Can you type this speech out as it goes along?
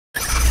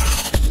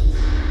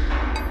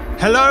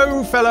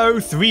Hello fellow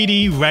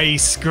 3D Ray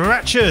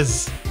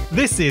Scratchers!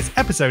 This is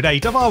episode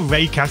 8 of our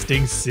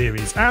Raycasting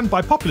series, and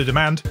by popular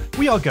demand,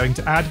 we are going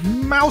to add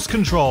mouse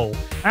control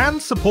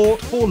and support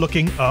for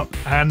looking up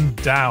and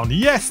down.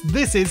 Yes,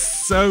 this is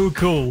so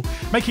cool,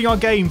 making our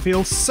game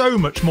feel so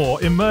much more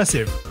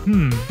immersive.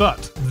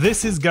 But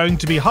this is going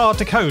to be hard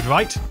to code,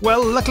 right?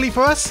 Well, luckily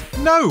for us,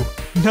 no,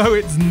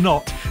 it's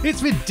not.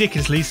 It's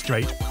ridiculously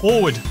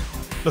straightforward.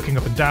 Looking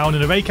up and down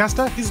in a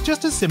Raycaster is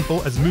just as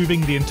simple as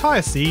moving the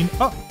entire scene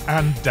up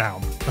and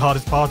down. The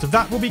hardest part of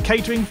that will be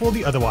catering for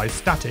the otherwise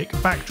static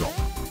backdrop.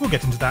 We'll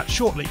get into that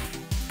shortly.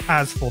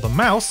 As for the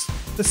mouse,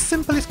 the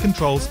simplest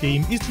control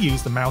scheme is to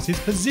use the mouse's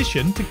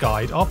position to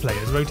guide our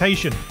player's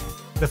rotation.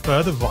 The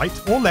further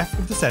right or left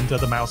of the centre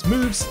the mouse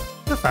moves,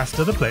 the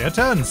faster the player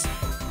turns.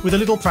 With a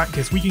little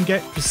practice, we can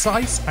get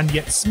precise and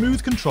yet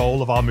smooth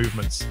control of our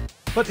movements.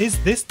 But is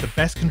this the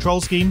best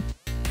control scheme?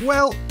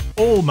 Well,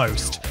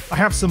 almost. I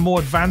have some more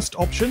advanced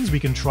options we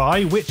can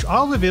try, which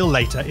I'll reveal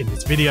later in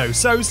this video,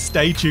 so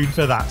stay tuned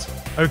for that.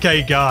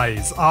 Okay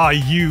guys, are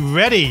you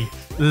ready?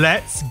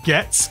 Let's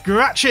get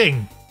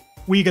scratching!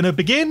 We're going to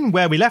begin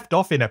where we left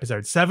off in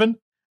episode 7,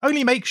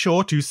 only make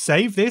sure to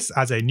save this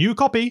as a new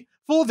copy,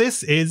 for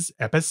this is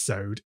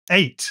episode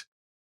 8.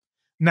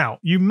 Now,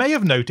 you may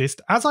have noticed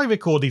as I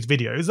record these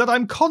videos that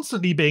I'm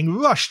constantly being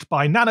rushed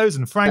by Nanos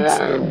and Franks,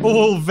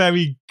 all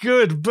very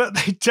good, but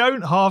they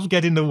don't half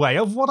get in the way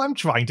of what I'm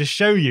trying to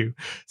show you.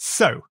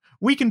 So,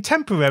 we can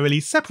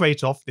temporarily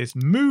separate off this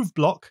move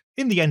block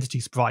in the entity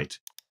sprite,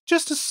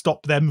 just to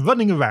stop them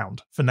running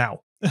around for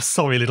now.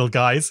 Sorry little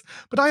guys,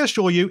 but I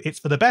assure you it's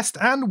for the best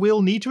and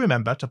we'll need to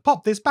remember to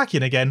pop this back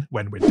in again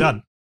when we're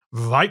done.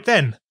 Right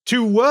then,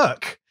 to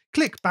work!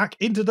 Click back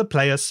into the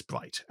player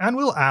sprite and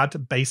we'll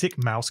add basic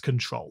mouse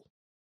control.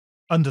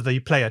 Under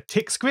the player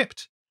tick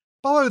script,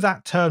 borrow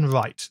that turn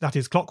right, that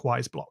is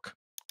clockwise block.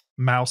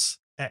 Mouse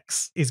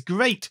X is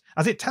great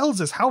as it tells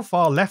us how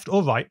far left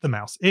or right the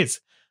mouse is,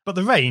 but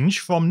the range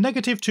from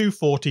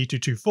 -240 to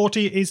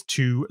 240 is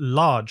too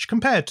large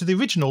compared to the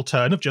original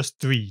turn of just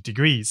 3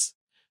 degrees.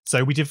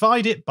 So we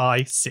divide it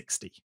by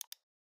 60.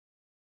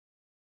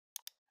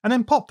 And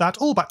then pop that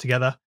all back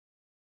together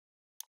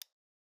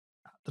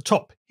at the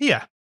top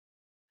here.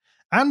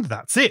 And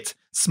that's it!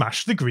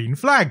 Smash the green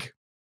flag!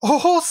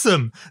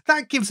 Awesome!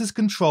 That gives us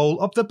control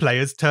of the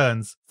player's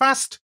turns,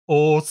 fast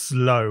or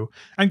slow.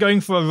 And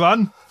going for a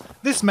run?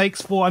 This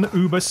makes for an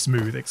uber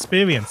smooth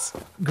experience.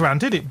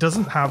 Granted, it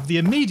doesn't have the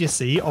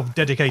immediacy of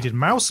dedicated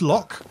mouse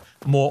lock,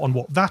 more on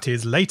what that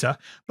is later,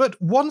 but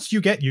once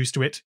you get used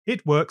to it,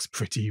 it works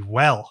pretty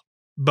well.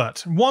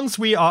 But once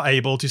we are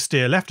able to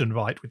steer left and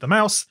right with the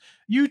mouse,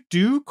 you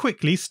do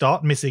quickly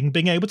start missing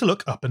being able to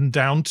look up and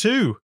down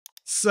too.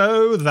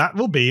 So that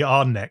will be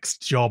our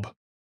next job.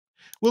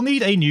 We'll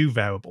need a new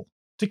variable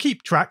to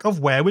keep track of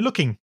where we're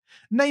looking.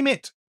 Name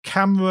it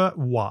Camera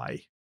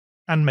Y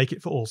and make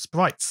it for all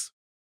sprites.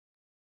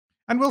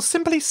 And we'll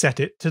simply set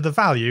it to the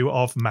value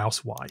of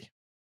mouse Y.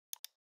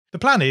 The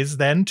plan is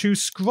then to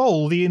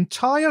scroll the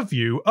entire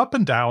view up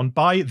and down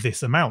by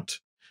this amount.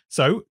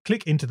 So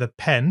click into the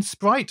pen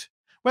sprite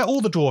where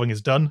all the drawing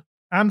is done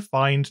and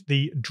find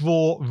the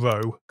Draw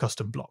Row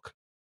custom block.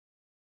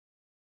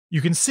 You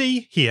can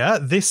see here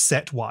this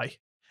set Y,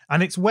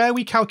 and it's where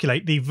we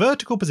calculate the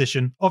vertical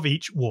position of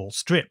each wall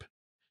strip.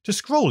 To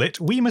scroll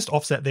it, we must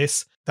offset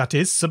this, that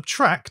is,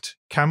 subtract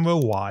camera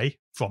Y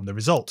from the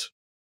result.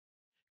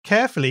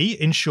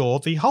 Carefully ensure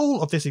the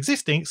whole of this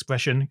existing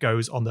expression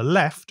goes on the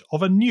left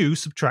of a new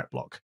subtract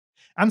block,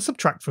 and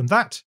subtract from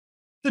that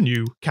the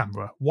new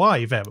camera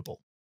Y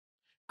variable.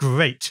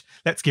 Great,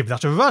 let's give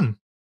that a run.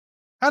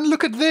 And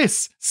look at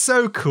this!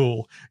 So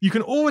cool! You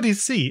can already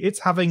see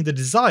it's having the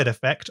desired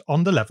effect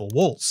on the level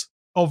walls.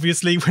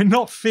 Obviously, we're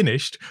not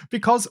finished,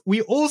 because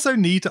we also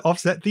need to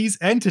offset these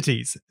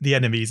entities, the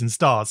enemies and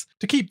stars,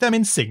 to keep them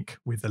in sync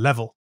with the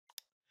level.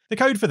 The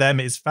code for them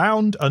is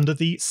found under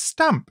the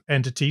stamp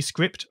entity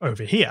script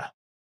over here.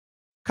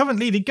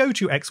 Currently, the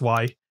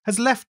goToXY has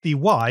left the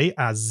Y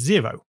as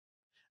 0,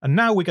 and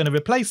now we're going to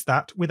replace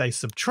that with a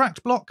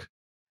subtract block,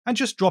 and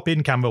just drop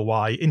in camera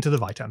Y into the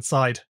right-hand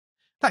side.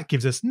 That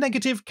gives us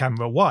negative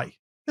camera Y.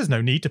 There's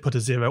no need to put a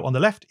 0 on the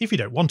left if you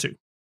don't want to.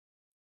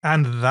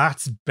 And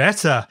that's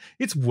better!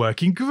 It's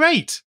working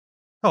great!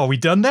 Are we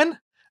done then?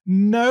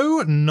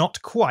 No,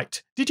 not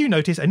quite. Did you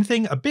notice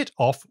anything a bit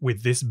off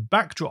with this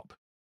backdrop?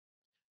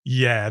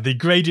 Yeah, the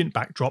gradient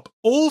backdrop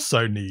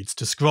also needs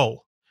to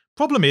scroll.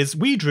 Problem is,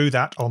 we drew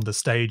that on the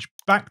stage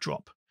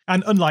backdrop.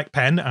 And unlike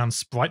pen and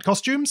sprite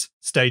costumes,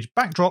 stage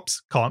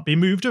backdrops can't be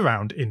moved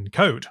around in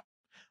code.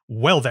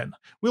 Well then,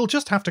 we'll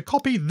just have to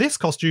copy this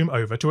costume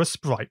over to a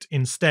sprite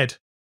instead.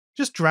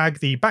 Just drag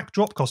the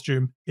backdrop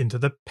costume into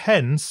the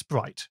pen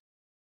sprite.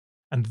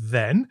 And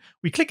then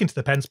we click into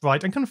the pen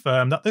sprite and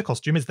confirm that the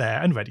costume is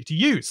there and ready to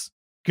use.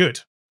 Good.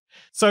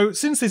 So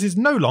since this is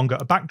no longer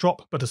a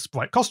backdrop but a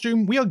sprite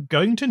costume, we are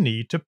going to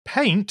need to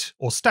paint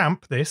or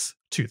stamp this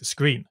to the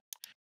screen.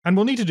 And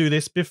we'll need to do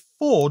this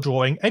before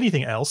drawing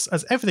anything else,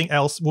 as everything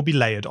else will be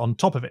layered on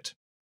top of it.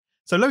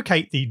 So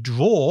locate the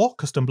Draw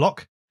custom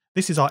block.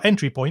 This is our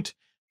entry point.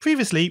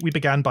 Previously, we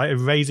began by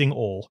erasing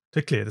all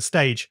to clear the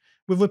stage.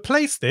 We'll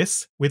replace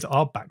this with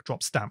our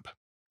backdrop stamp.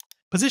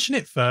 Position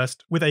it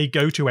first with a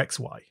go to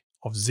XY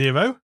of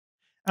 0,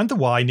 and the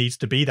Y needs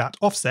to be that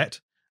offset,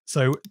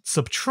 so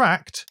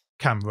subtract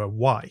camera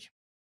Y.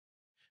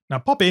 Now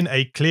pop in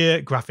a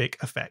clear graphic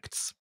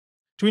effects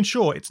to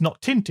ensure it's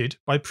not tinted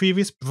by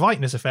previous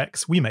brightness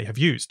effects we may have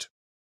used.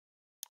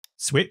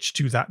 Switch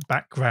to that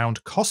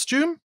background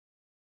costume,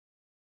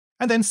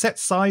 and then set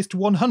size to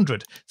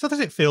 100 so that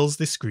it fills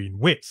the screen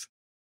width.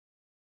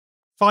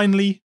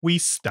 Finally, we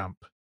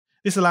stamp.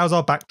 This allows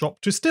our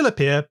backdrop to still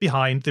appear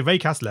behind the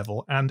Raycast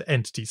level and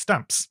entity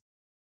stamps.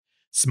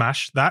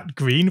 Smash that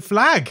green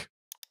flag!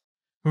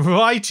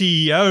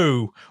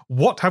 Righty-o!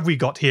 What have we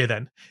got here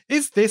then?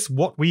 Is this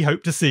what we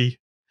hope to see?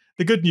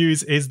 The good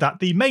news is that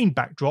the main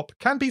backdrop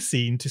can be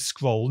seen to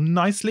scroll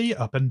nicely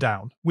up and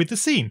down with the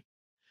scene.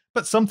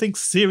 But something's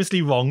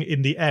seriously wrong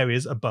in the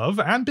areas above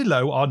and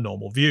below our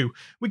normal view.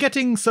 We're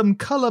getting some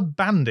colour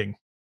banding.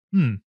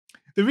 The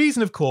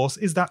reason, of course,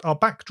 is that our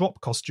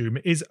backdrop costume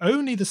is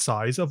only the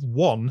size of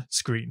one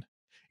screen.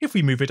 If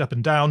we move it up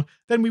and down,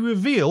 then we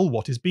reveal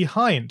what is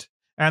behind,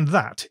 and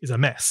that is a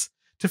mess.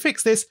 To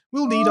fix this,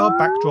 we'll need our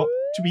backdrop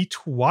to be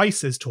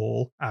twice as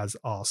tall as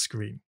our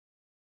screen.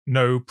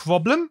 No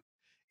problem.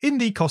 In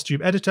the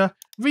costume editor,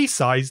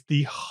 resize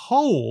the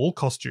whole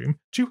costume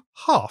to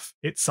half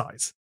its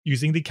size,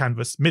 using the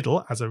canvas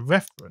middle as a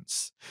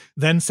reference.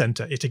 Then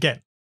center it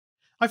again.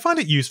 I find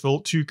it useful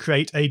to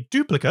create a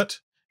duplicate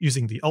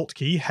using the Alt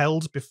key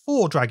held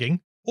before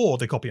dragging, or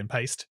the copy and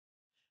paste.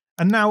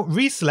 And now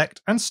reselect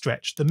and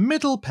stretch the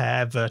middle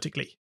pair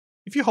vertically.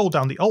 If you hold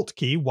down the Alt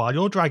key while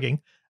you're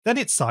dragging, then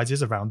it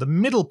sizes around the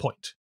middle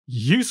point.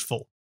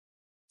 Useful!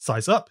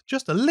 Size up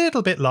just a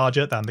little bit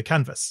larger than the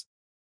canvas.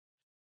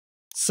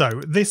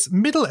 So this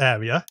middle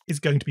area is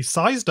going to be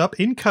sized up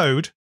in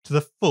code to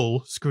the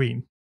full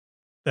screen.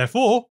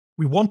 Therefore,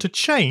 we want to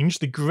change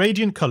the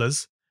gradient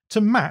colours to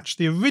match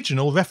the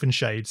original reference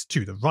shades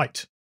to the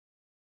right.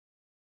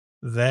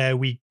 There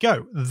we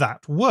go,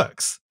 that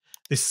works.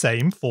 The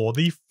same for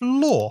the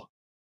floor.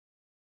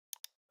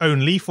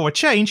 Only for a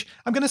change,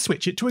 I'm going to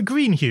switch it to a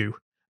green hue,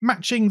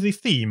 matching the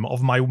theme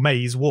of my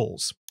maze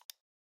walls.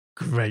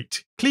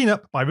 Great. Clean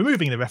up by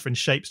removing the reference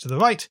shapes to the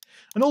right,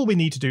 and all we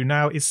need to do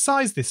now is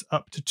size this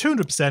up to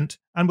 200%,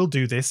 and we'll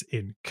do this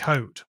in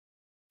code.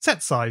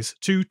 Set size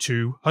to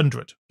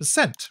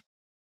 200%.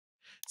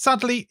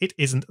 Sadly, it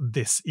isn't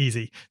this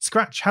easy.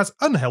 Scratch has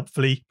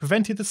unhelpfully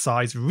prevented the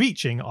size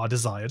reaching our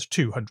desired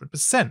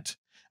 200%,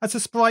 as the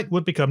sprite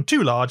would become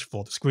too large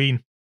for the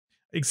screen.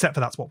 Except for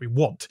that's what we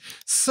want.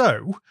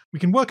 So, we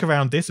can work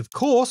around this, of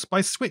course,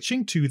 by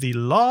switching to the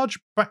large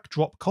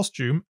backdrop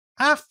costume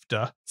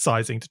after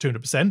sizing to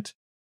 200%,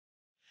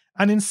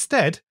 and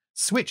instead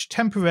switch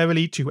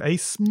temporarily to a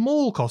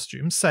small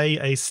costume, say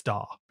a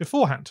star,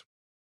 beforehand.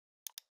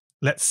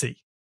 Let's see.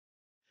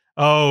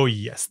 Oh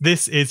yes,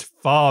 this is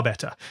far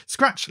better.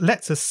 Scratch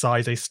lets us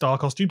size a star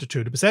costume to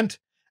 200%,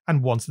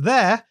 and once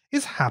there,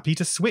 is happy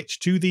to switch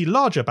to the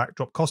larger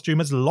backdrop costume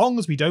as long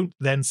as we don't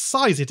then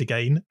size it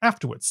again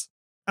afterwards.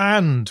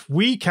 And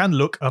we can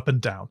look up and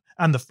down,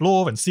 and the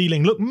floor and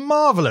ceiling look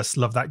marvellous.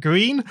 Love that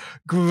green.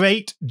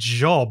 Great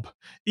job.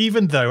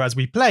 Even though as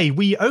we play,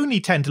 we only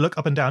tend to look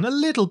up and down a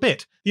little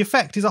bit, the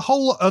effect is a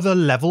whole other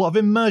level of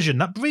immersion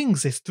that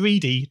brings this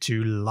 3D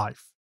to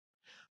life.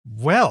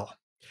 Well,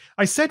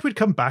 I said we'd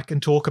come back and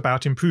talk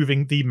about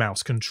improving the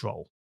mouse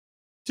control.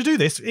 To do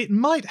this, it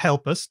might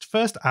help us to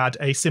first add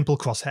a simple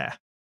crosshair.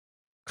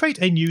 Create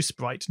a new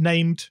sprite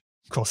named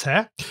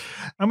Crosshair,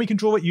 and we can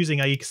draw it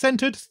using a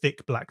centered,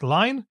 thick black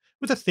line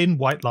with a thin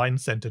white line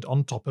centered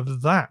on top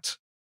of that.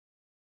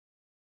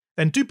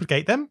 Then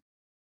duplicate them,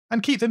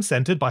 and keep them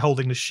centered by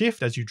holding the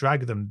shift as you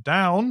drag them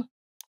down.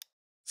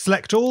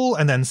 Select all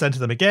and then center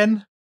them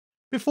again,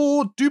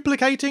 before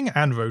duplicating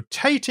and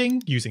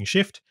rotating using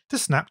shift to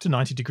snap to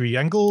 90-degree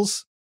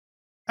angles.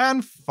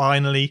 And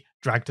finally,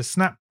 drag to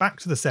snap back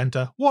to the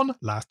center one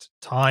last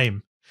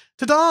time.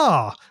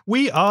 Ta-da!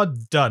 We are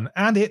done,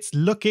 and it's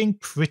looking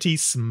pretty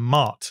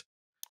smart.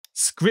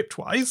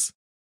 Script-wise,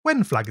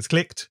 when flag is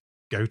clicked,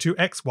 go to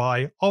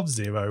XY of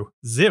 0,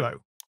 0.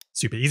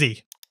 Super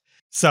easy.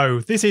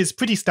 So this is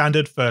pretty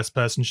standard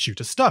first-person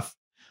shooter stuff.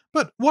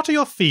 But what are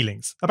your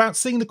feelings about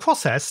seeing the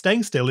crosshair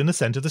staying still in the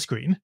center of the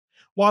screen,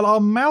 while our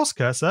mouse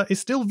cursor is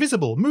still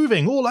visible,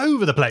 moving all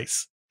over the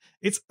place?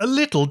 It's a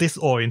little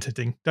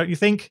disorientating, don't you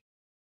think?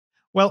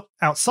 Well,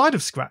 outside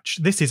of Scratch,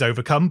 this is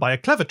overcome by a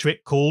clever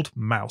trick called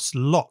mouse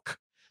lock.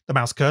 The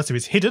mouse cursor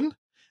is hidden,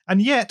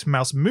 and yet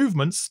mouse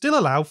movements still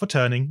allow for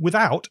turning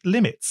without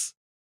limits.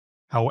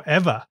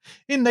 However,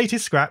 in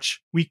native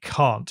Scratch, we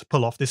can't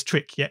pull off this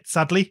trick yet,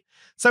 sadly,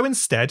 so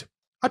instead,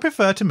 I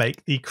prefer to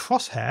make the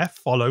crosshair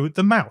follow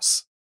the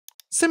mouse.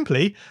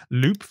 Simply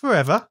loop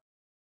forever,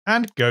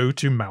 and go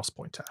to mouse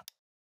pointer.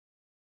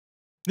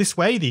 This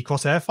way, the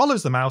crosshair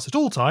follows the mouse at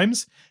all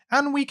times,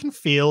 and we can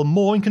feel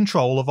more in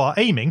control of our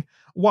aiming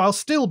while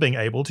still being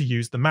able to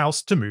use the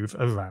mouse to move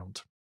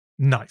around.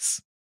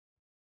 Nice.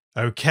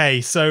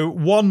 Okay, so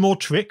one more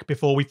trick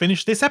before we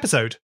finish this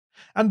episode.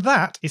 And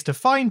that is to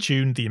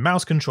fine-tune the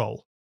mouse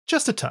control,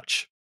 just a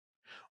touch.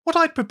 What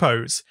I'd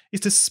propose is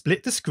to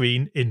split the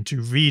screen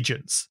into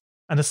regions,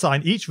 and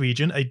assign each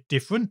region a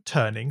different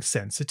turning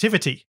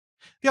sensitivity.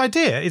 The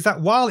idea is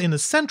that while in the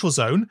central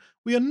zone,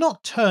 we are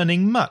not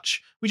turning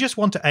much, we just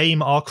want to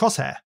aim our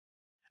crosshair.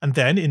 And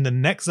then in the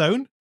next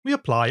zone, we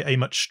apply a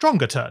much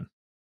stronger turn.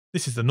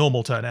 This is the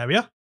normal turn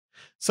area.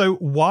 So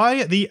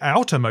why the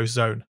outermost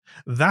zone?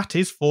 That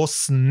is for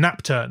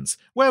snap turns,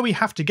 where we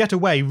have to get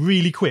away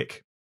really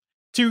quick.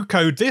 To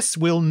code this,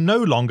 we'll no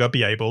longer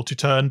be able to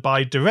turn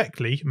by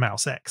directly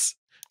mouse X.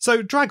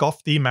 So drag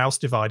off the mouse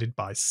divided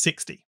by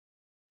 60.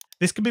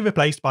 This can be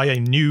replaced by a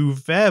new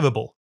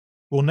variable.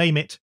 We'll name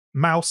it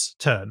mouse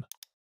turn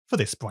for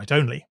this sprite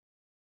only.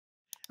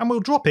 And we'll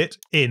drop it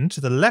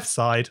into the left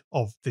side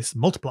of this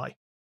multiply.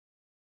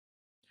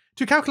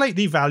 To calculate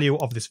the value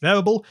of this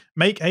variable,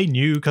 make a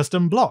new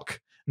custom block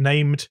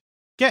named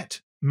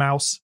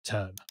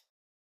getMouseTurn.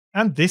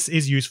 And this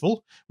is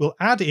useful. We'll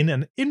add in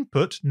an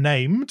input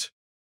named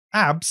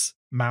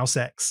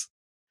abs_mouseX.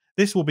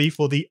 This will be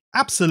for the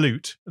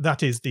absolute,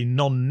 that is the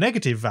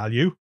non-negative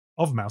value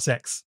of mouse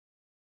X.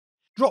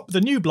 Drop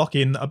the new block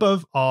in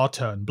above our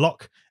turn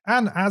block,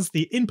 and as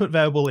the input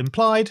variable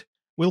implied,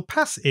 we'll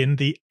pass in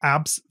the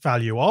abs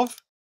value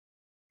of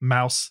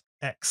mouse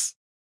X.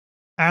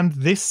 And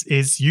this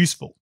is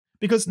useful,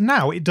 because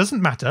now it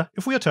doesn't matter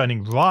if we are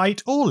turning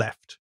right or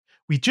left.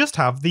 We just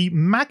have the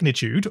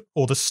magnitude,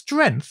 or the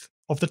strength,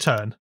 of the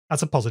turn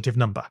as a positive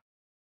number.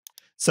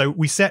 So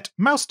we set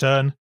mouse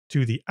turn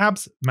to the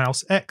abs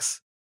mouse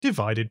X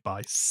divided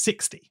by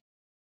 60.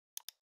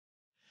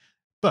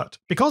 But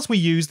because we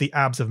use the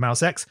abs of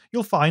mouse X,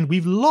 you'll find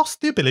we've lost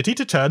the ability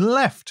to turn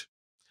left.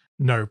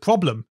 No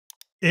problem.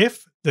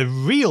 If the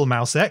real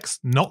mouse X,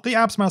 not the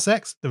abs mouse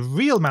X, the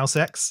real mouse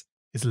X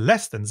is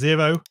less than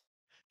 0,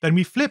 then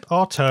we flip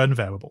our turn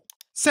variable.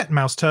 Set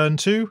mouse turn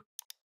to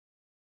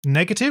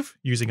negative,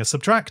 using a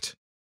subtract,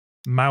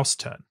 mouse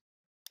turn.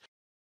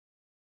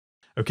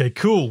 Okay,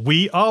 cool,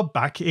 we are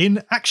back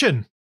in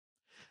action.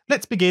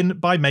 Let's begin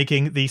by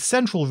making the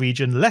central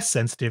region less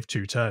sensitive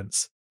to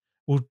turns.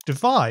 We'll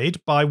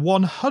divide by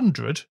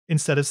 100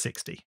 instead of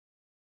 60.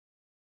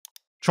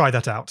 Try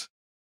that out.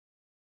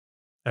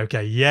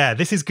 Okay, yeah,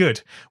 this is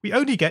good. We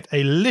only get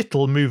a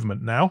little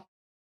movement now.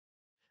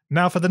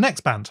 Now for the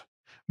next band.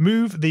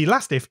 Move the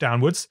last if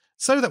downwards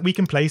so that we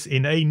can place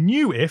in a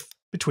new if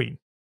between.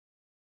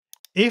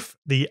 If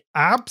the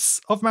abs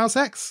of mouse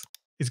X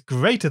is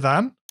greater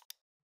than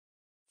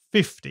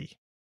 50,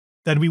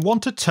 then we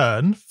want to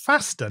turn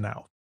faster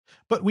now.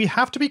 But we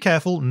have to be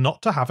careful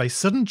not to have a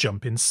sudden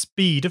jump in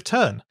speed of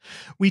turn.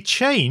 We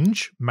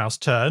change mouse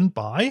turn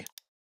by,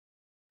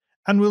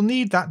 and we'll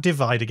need that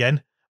divide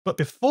again, but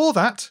before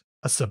that,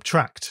 a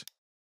subtract.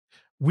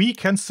 We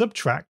can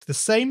subtract the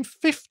same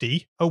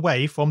 50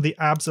 away from the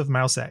abs of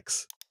mouse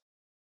X.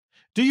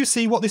 Do you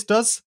see what this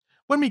does?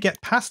 When we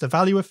get past a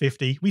value of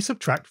 50, we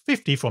subtract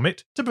 50 from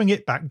it to bring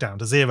it back down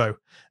to 0.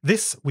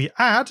 This we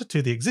add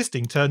to the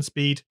existing turn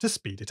speed to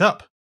speed it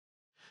up.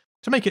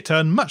 To make it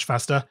turn much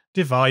faster,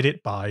 divide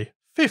it by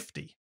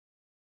 50.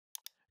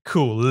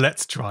 Cool,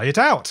 let's try it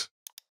out.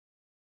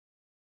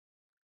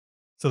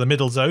 So the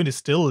middle zone is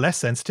still less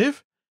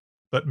sensitive,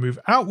 but move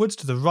outwards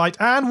to the right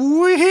and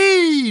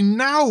whee!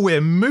 Now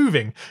we're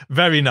moving.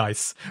 Very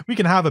nice. We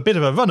can have a bit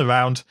of a run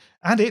around,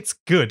 and it's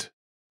good.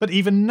 But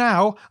even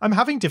now, I'm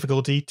having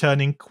difficulty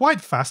turning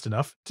quite fast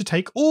enough to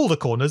take all the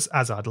corners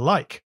as I'd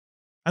like.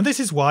 And this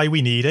is why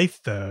we need a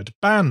third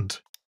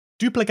band.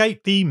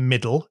 Duplicate the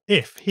middle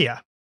if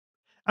here.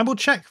 And we'll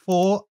check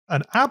for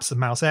an abs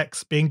mouse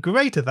X being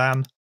greater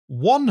than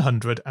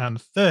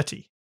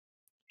 130.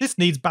 This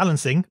needs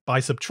balancing by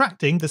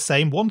subtracting the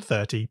same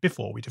 130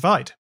 before we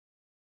divide.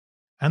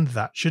 And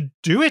that should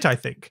do it, I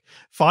think.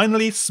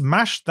 Finally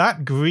smash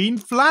that green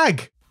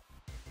flag.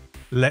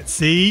 Let's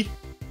see.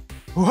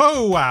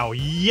 Whoa, wow,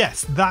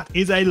 yes, that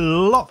is a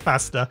lot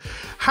faster.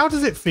 How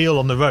does it feel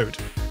on the road?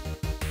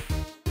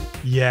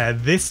 Yeah,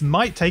 this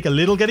might take a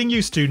little getting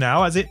used to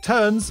now, as it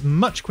turns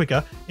much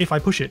quicker if I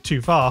push it too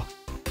far.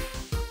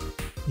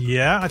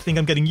 Yeah, I think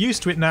I'm getting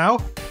used to it now.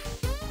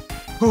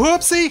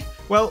 Whoopsie!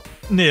 Well,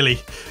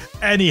 nearly.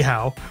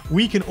 Anyhow,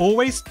 we can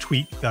always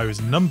tweak those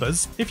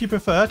numbers if you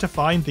prefer to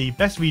find the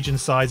best region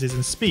sizes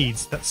and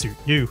speeds that suit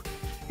you.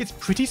 It's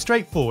pretty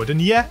straightforward,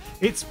 and yeah,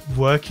 it's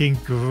working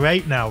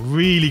great now,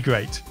 really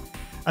great.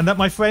 And that,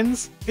 my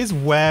friends, is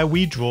where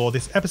we draw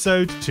this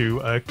episode to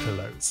a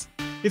close.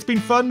 It's been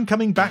fun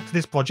coming back to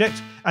this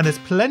project, and there's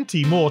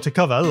plenty more to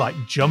cover, like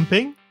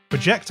jumping,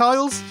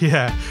 projectiles,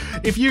 yeah.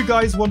 If you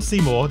guys want to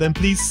see more, then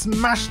please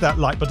smash that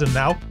like button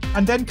now,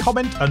 and then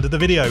comment under the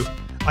video.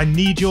 I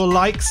need your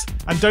likes,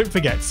 and don't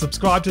forget,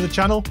 subscribe to the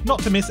channel not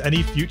to miss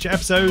any future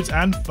episodes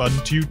and fun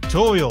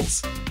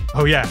tutorials.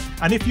 Oh yeah,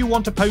 and if you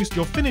want to post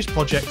your finished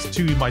projects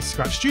to my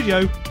Scratch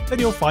Studio, then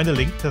you'll find a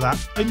link to that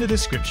in the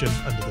description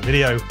under the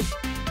video.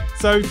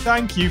 So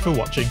thank you for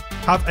watching,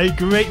 have a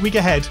great week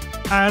ahead,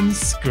 and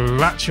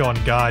scratch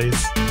on,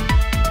 guys!